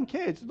 like, I don't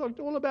care. It's like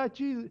all about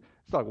Jesus.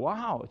 It's like,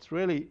 wow, it's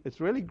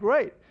really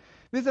great.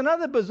 There's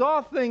another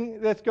bizarre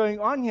thing that's going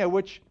on here,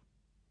 which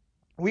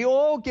we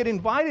all get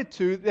invited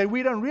to that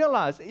we don't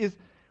realize, is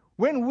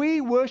when we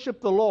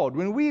worship the Lord,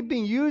 when we're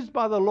being used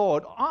by the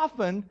Lord,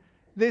 often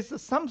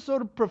there's some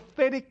sort of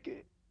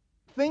prophetic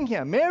thing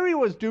here. Mary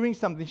was doing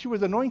something. She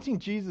was anointing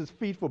Jesus'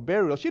 feet for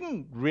burial. She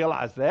didn't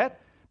realize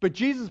that, but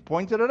Jesus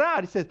pointed it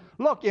out. He says,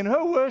 look, in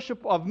her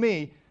worship of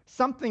me,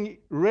 something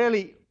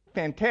really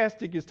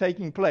fantastic is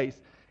taking place.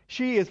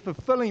 She is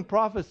fulfilling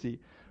prophecy.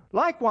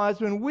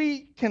 Likewise, when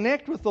we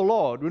connect with the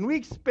Lord, when we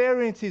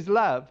experience His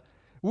love,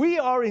 we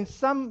are in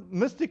some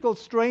mystical,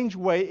 strange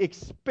way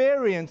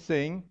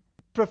experiencing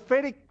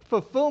prophetic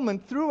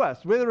fulfillment through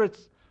us, whether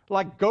it's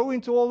like go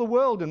into all the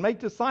world and make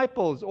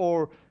disciples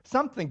or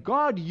something.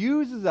 God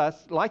uses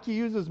us like He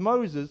uses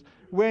Moses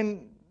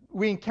when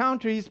we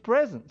encounter His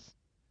presence.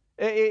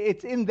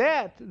 It's in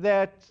that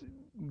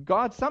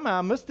God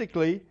somehow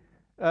mystically,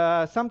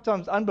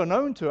 sometimes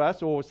unbeknown to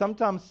us, or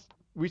sometimes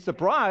we're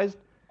surprised,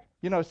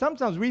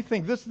 sometimes we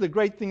think this is the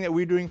great thing that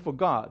we're doing for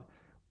God,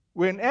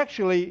 when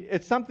actually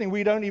it's something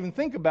we don't even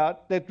think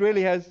about that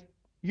really has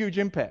huge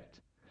impact.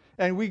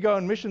 And we go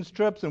on missions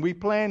trips and we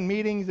plan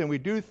meetings and we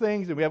do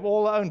things and we have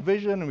all our own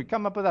vision and we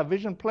come up with our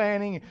vision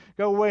planning,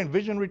 go away and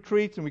vision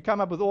retreats and we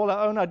come up with all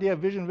our own idea of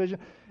vision.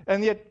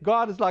 And yet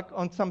God is like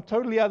on some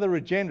totally other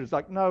agenda. It's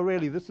like, no,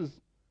 really, this is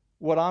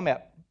what I'm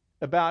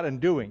about and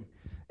doing.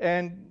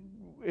 And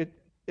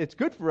it's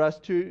good for us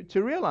to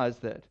realize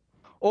that.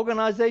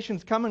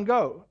 Organizations come and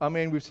go. I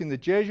mean, we've seen the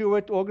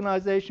Jesuit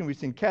organization, we've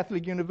seen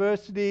Catholic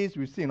universities,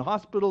 we've seen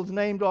hospitals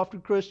named after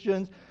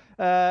Christians,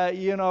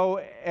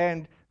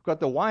 and got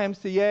the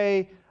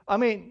YMCA. I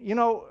mean,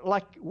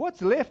 like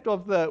what's left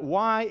of the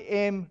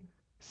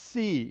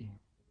YMC,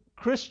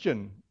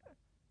 Christian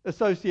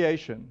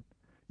Association,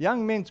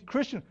 Young Men's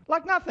Christian,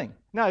 like nothing.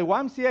 No,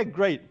 YMCA,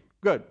 great,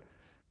 good.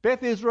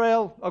 Beth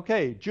Israel,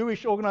 okay,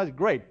 Jewish organized,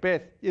 great,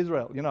 Beth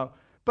Israel,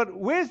 But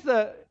where's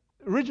the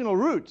original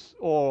roots,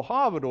 or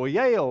Harvard, or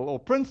Yale, or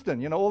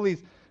Princeton, all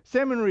these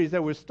seminaries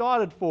that were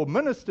started for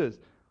ministers?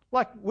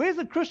 Like, where's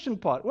the Christian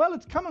part? Well,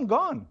 it's come and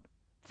gone,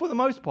 for the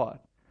most part.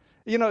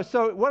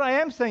 So what I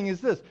am saying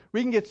is this: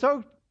 we can get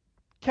so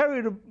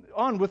carried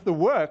on with the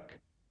work,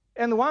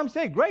 and the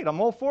YMCA, great, I'm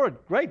all for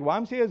it, great,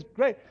 YMCA is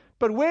great.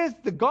 But where's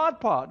the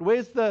God part?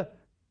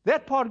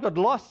 That part got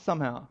lost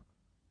somehow.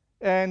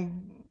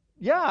 And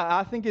yeah,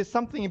 I think it's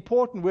something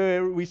important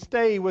where we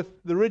stay with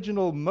the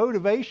original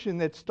motivation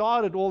that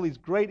started all these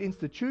great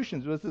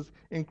institutions, with this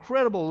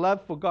incredible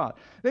love for God.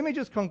 Let me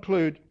just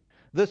conclude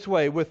this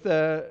way with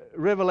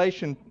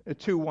Revelation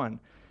 2:1.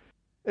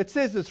 It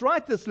says this: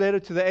 write this letter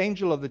to the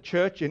angel of the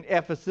church in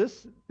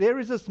Ephesus. There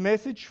is this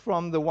message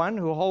from the one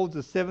who holds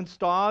the 7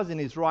 stars in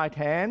his right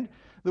hand,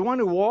 the one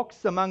who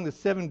walks among the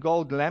 7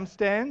 gold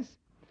lampstands.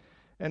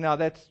 And now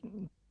that's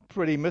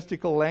pretty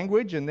mystical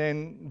language. And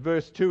then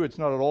verse 2, it's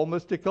not at all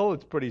mystical.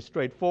 It's pretty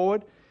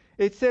straightforward.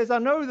 It says, I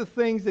know the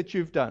things that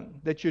you've done,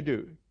 that you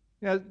do.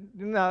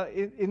 Now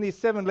in these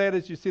 7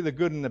 letters, you see the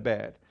good and the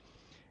bad.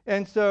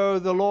 And so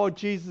the Lord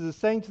Jesus is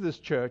saying to this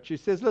church, He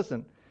says,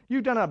 listen,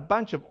 you've done a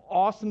bunch of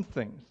awesome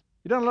things.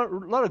 You've done a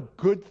lot of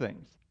good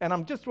things. And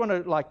I just want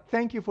to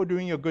thank you for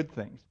doing your good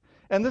things.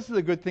 And this is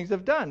the good things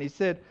I've done. He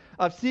said,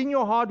 I've seen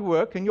your hard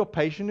work and your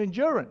patient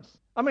endurance.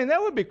 I mean,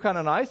 that would be kind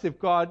of nice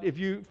if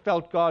you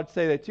felt God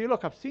say that to you.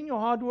 Look, I've seen your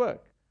hard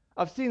work.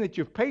 I've seen that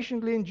you've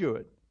patiently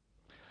endured.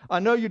 I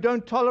know you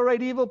don't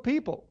tolerate evil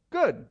people.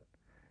 Good.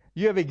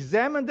 You have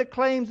examined the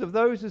claims of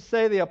those who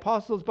say they are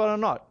apostles but are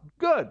not.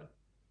 Good.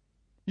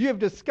 You have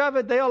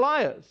discovered they are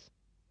liars.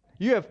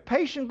 You have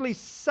patiently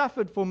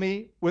suffered for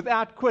me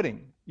without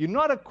quitting. You're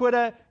not a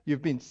quitter.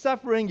 You've been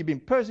suffering. You've been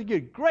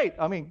persecuted. Great.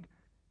 I mean,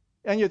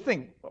 and you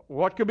think,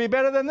 what could be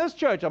better than this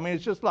church? I mean,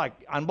 it's just like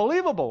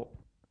unbelievable.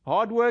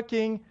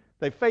 Hardworking.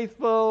 They're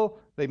faithful.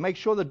 They make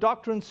sure the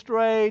doctrine's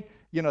straight.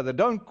 They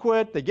don't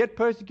quit. They get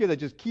persecuted. They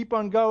just keep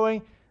on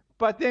going.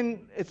 But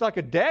then it's like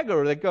a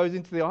dagger that goes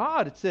into their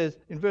heart. It says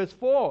in verse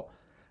 4,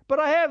 but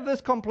I have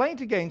this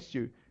complaint against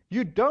you.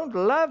 You don't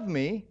love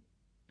me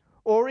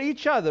or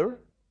each other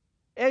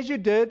as you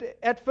did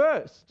at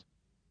first.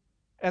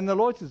 And the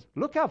Lord says,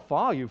 look how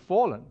far you've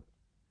fallen.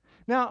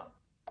 Now,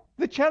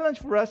 the challenge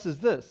for us is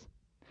this.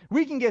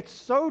 We can get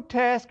so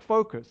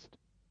task-focused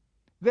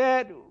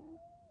that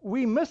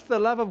we miss the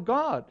love of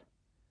God.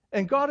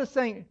 And God is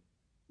saying,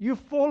 you've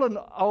fallen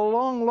a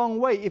long, long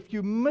way. If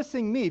you're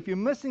missing me, if you're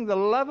missing the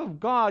love of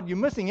God, you're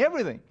missing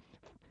everything.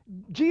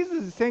 Jesus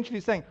is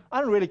essentially saying,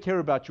 I don't really care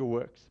about your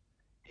works.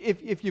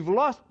 If you've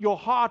lost your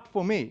heart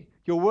for me,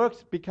 your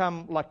works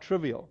become like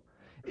trivial.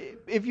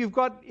 If you've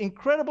got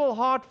incredible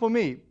heart for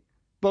me,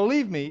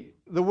 believe me,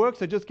 the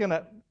works are just going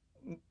to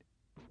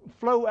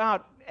flow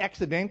out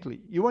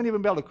accidentally. You won't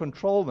even be able to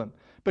control them.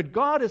 But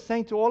God is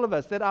saying to all of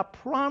us that our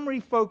primary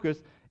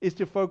focus is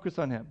to focus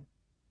on Him.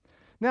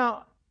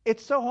 Now,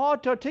 it's so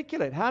hard to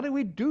articulate. How do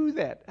we do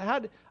that?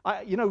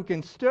 We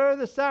can stir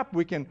this up.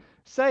 We can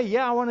say,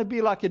 yeah, I want to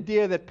be like a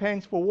deer that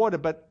pants for water.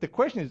 But the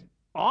question is,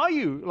 are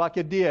you like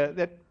a deer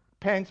that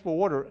pants for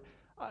water?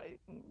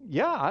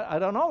 I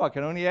don't know. I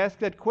can only ask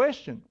that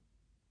question.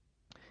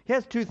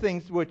 Here's two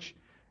things which,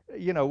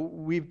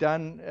 we've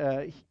done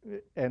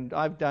and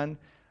I've done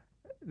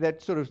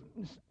that sort of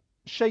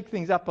shake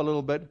things up a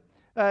little bit.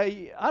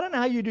 I don't know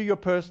how you do your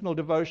personal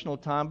devotional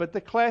time, but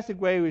the classic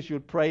way is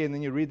you'd pray and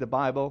then you read the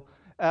Bible.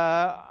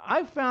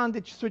 I've found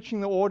that switching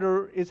the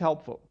order is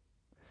helpful.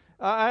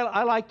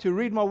 I like to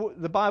read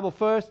the Bible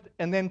first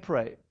and then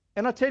pray.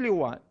 And I'll tell you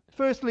why.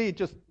 Firstly, it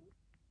just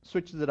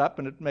switches it up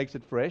and it makes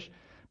it fresh.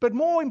 But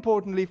more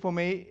importantly for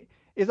me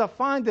is I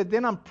find that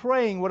then I'm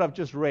praying what I've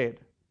just read.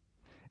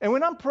 And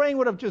when I'm praying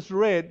what I've just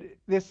read,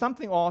 there's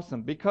something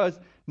awesome because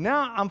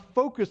now I'm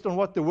focused on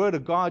what the Word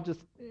of God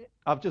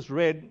I've just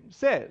read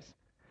says.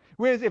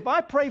 Whereas if I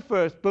pray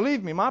first,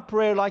 believe me, my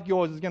prayer like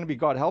yours is going to be,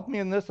 God, help me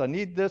in this. I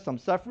need this. I'm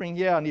suffering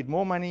here. I need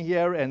more money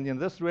here. And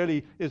this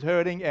really is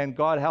hurting. And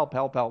God, help.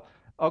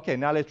 Okay,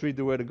 now let's read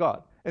the Word of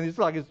God. And it's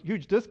like a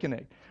huge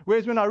disconnect.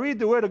 Whereas when I read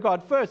the Word of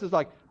God first, it's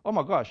like, oh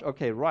my gosh,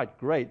 okay, right,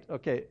 great,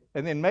 okay.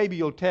 And then maybe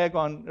you'll tag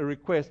on a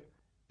request.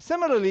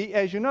 Similarly,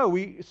 as you know,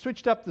 we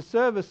switched up the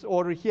service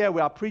order here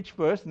where I preach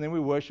first and then we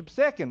worship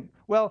second.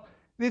 Well,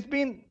 there's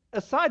been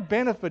a side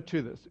benefit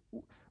to this.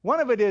 One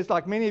of it is,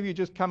 like many of you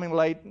just coming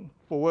late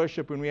for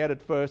worship when we had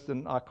it first,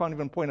 and I can't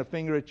even point a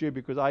finger at you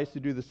because I used to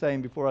do the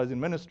same before I was in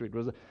ministry. It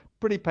was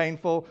pretty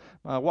painful.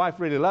 My wife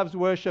really loves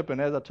worship, and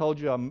as I told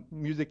you, I'm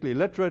musically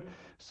literate.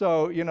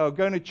 So,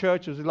 going to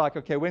church was like,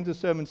 okay, when's the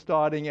sermon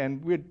starting?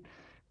 And we'd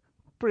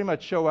pretty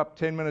much show up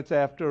 10 minutes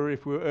after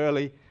if we were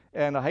early,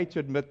 and I hate to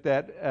admit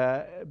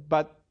that.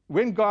 But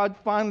when God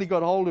finally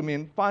got hold of me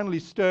and finally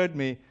stirred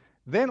me,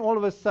 then all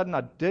of a sudden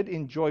I did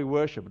enjoy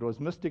worship. It was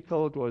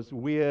mystical, it was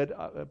weird,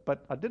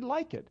 but I did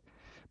like it.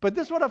 But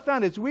this is what I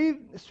found is we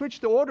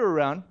switched the order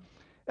around.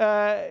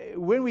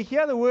 When we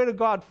hear the Word of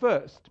God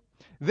first,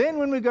 then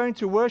when we're going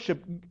to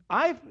worship,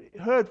 I've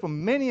heard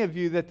from many of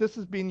you that this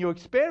has been your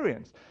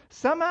experience.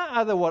 Somehow or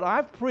other, what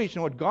I've preached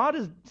and what God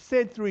has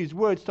said through His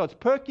Word starts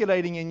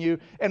percolating in you,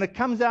 and it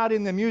comes out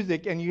in the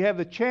music, and you have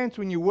the chance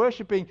when you're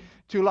worshiping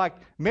to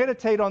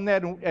meditate on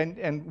that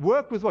and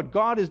work with what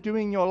God is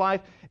doing in your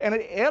life, and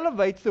it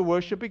elevates the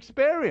worship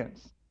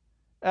experience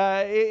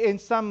in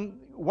some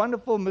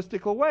wonderful,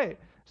 mystical way.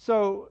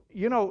 So,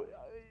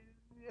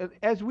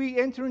 as we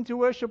enter into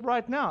worship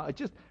right now,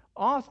 just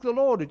ask the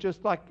Lord to just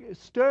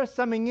stir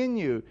something in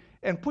you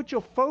and put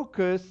your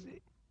focus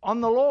on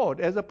the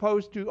Lord as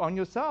opposed to on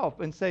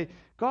yourself and say,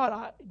 God,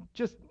 I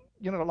just,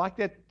 like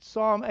that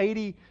Psalm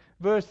 80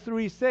 verse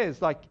 3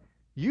 says,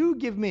 you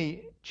give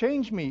me,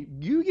 change me,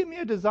 you give me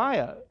a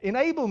desire,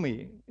 enable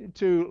me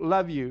to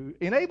love you,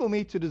 enable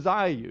me to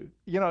desire you.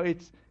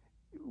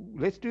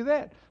 Let's do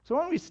that. So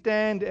why don't we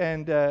stand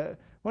and why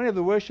don't we have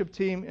the worship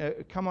team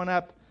come on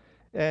up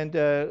and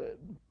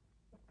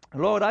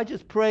Lord, I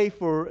just pray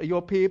for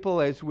your people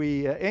as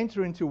we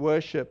enter into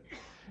worship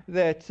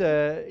that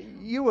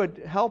you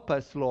would help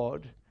us,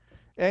 Lord.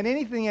 And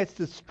anything that's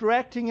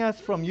distracting us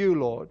from you,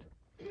 Lord,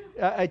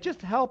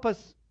 just help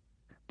us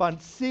by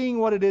seeing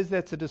what it is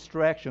that's a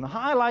distraction.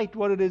 Highlight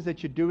what it is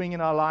that you're doing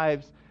in our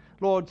lives.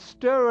 Lord,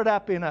 stir it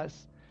up in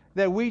us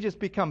that we just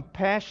become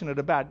passionate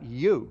about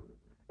you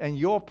and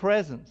your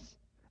presence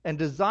and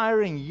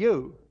desiring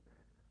you.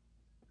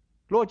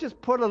 Lord,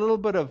 just put a little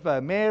bit of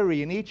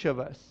Mary in each of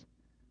us,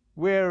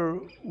 where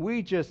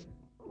we just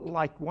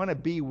want to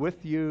be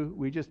with you.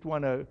 We just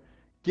want to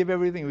give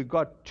everything we've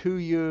got to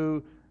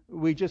you.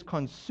 We just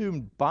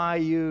consumed by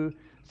you.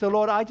 So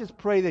Lord, I just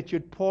pray that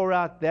you'd pour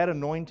out that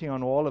anointing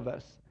on all of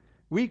us.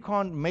 We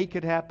can't make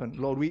it happen.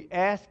 Lord, we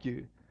ask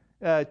you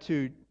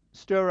to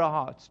stir our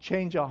hearts,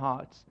 change our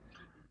hearts,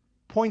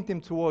 point them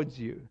towards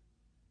you.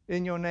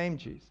 In your name,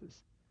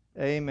 Jesus.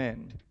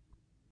 Amen.